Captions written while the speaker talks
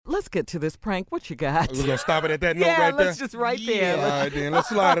let's get to this prank. What you got? We're going to stop it at that note right there? Yeah, let's just right there. All right, then. Let's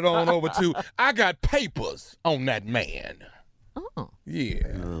slide it on over to, I got papers on that man. Oh. Yeah.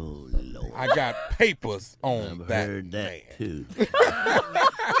 Oh, Lord. I got papers on I've that heard man. that, too.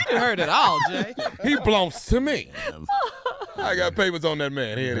 You heard it all, Jay. He belongs to me. I got papers on that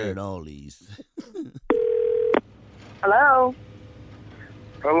man. Here I've it heard is. all these. Hello?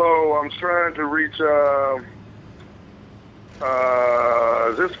 Hello, I'm trying to reach,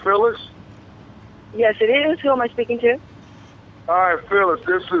 is this Phyllis? Yes, it is. Who am I speaking to? Hi, Phyllis.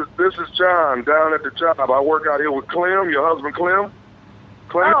 This is John down at the job. I work out here with Clem, your husband Clem.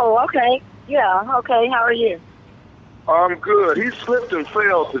 Clem? Oh, okay. Yeah, okay. How are you? I'm good. He slipped and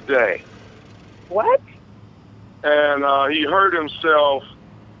fell today, What? and he hurt himself.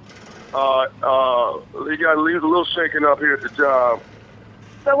 He's a little shaken up here at the job.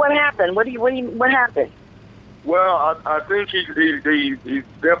 So what happened? What happened? Well, I think he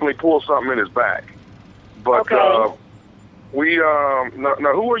definitely pulled something in his back. But Okay. now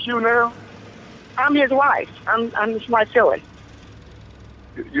who are you now? I'm his wife. I'm his wife, Phyllis.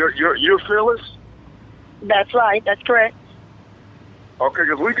 You're Phyllis? That's right. That's correct. Okay,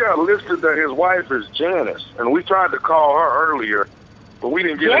 because we got listed that his wife is Janice, and we tried to call her earlier, but we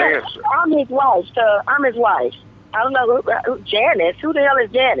didn't get an Yes, answer. I'm his wife, sir. I'm his wife. I don't know who Janice. Who the hell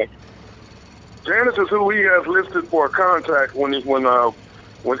is Janice? Janice is who he has listed for a contact when it's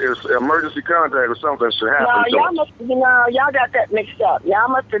emergency contact or something should No, happen. y'all got that mixed up. Y'all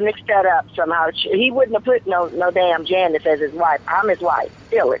must have mixed that up somehow. He wouldn't have put no damn Janice as his wife. I'm his wife,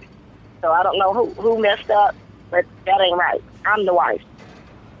 Phyllis. So I don't know who messed up, but that ain't right. I'm the wife.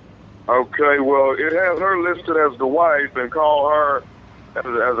 Okay, well, it has her listed as the wife, and call her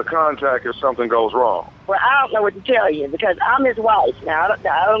as a contact if something goes wrong. Well, I don't know what to tell you because I'm his wife. Now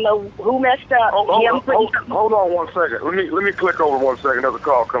I don't know who messed up. Hold on 1 second. Let me click over 1 second. There's a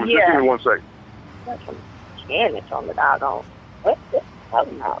call coming. Yeah. Just give me 1 second. That's some Janice on the doggone. What the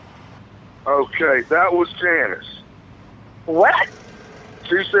hell now? Okay, that was Janice. What?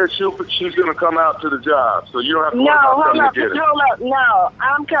 She said she's going to come out to the job, so you don't have to worry No, about hold coming up, to get it. hold up. No,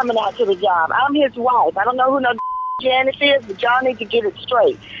 I'm coming out to the job. I'm his wife. I don't know who no Janice is, but y'all need to get it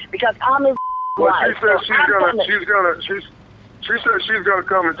straight because I'm his Well, wife. she said So I'm coming. she said she's gonna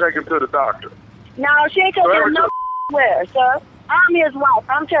come and take him to the doctor. No, she ain't taking him nowhere, sir. I'm his wife.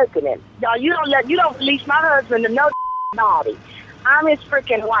 I'm taking him. No, you don't release my husband to no body. I'm his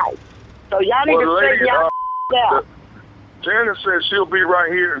freaking wife. So y'all need to straighten y'all out. Janice said she'll be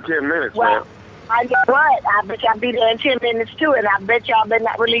right here in 10 minutes, Well, man. I know what? I bet y'all be there in 10 minutes too, and I bet y'all better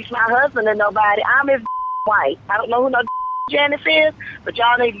not release my husband to nobody. I'm his wife. I don't know who no Janice is, but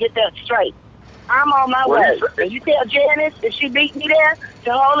y'all need to get that straight. I'm on my way. And you tell Janice if she beat me there,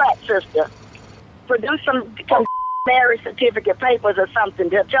 to hold up, sister. Produce some marriage certificate papers or something.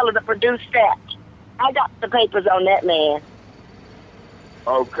 Tell her to produce that. I got the papers on that man.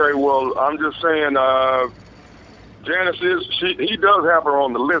 Okay, well, I'm just saying, Janice he does have her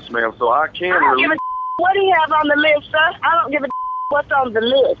on the list, ma'am, so I can I don't release. give a what he have on the list, sir. I don't give a what's on the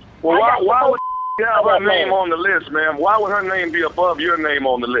list. Well, why would you have her that name man. on the list, ma'am? Why would her name be above your name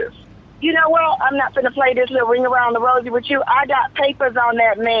on the list? You know what? I'm not going to play this little ring around the rosy with you. I got papers on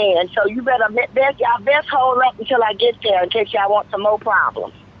that man, so you better best hold up until I get there in case y'all want some more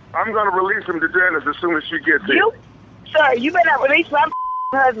problems. I'm going to release him to Janice as soon as she gets here. Sir, you better release my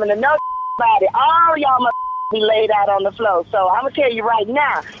husband to nobody. All y'all must be laid out on the floor. So I'm going to tell you right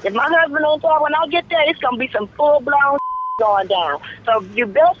now, if my husband ain't there when I get there, it's going to be some full-blown going down. So you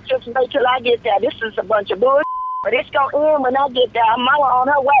best just wait till I get there. This is a bunch of bullshit, but it's going to end when I get there. I'm on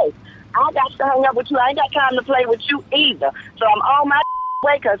her way. I got to hang up with you. I ain't got time to play with you either. So I'm on my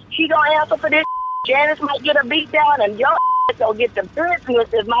way because she going to answer for this. Janice might get a beat down and your going to get the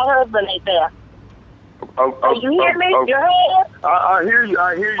business if my husband ain't there. You hear me? You heard? I hear you.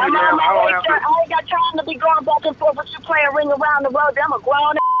 I hear you, I'm ma'am. on my way, sir. I ain't got time to be going back and forth with you playing ring around the road. I'm a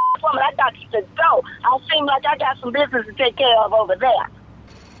grown woman. I got to go. I seem like I got some business to take care of over there.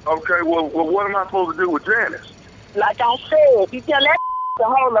 Okay, well, what am I supposed to do with Janice? Like I said, you tell that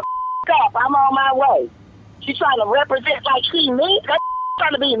to hold the up. I'm on my way. She trying to represent like she me? That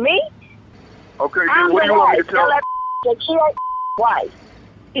trying to be me? Okay, then what do you want me to tell her? That she ain't wife.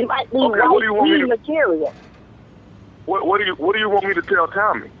 She might be Okay, what do you want me to material. What do you want me to tell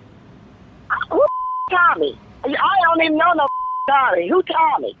Tommy? Who Tommy? I don't even know no Tommy. Who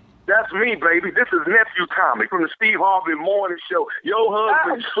Tommy? That's me, baby. This is nephew Tommy from the Steve Harvey Morning Show. Your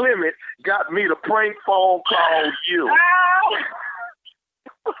husband Clement got me to prank phone call you.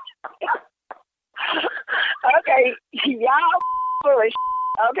 Okay, y'all foolish.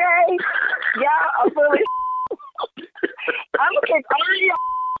 Okay, y'all are foolish. I'm gonna kick all y'all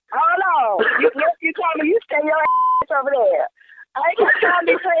You told me you stay your ass over there. I ain't got time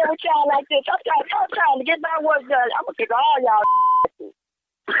to be playing with y'all like this. I'm trying to get my work done. I'm gonna kick all y'all.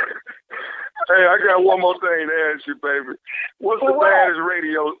 Hey, I got one more thing to ask you, baby. What's the baddest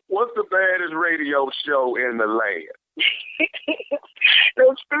radio show in the land?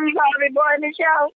 The Steve Harvey Morning Show.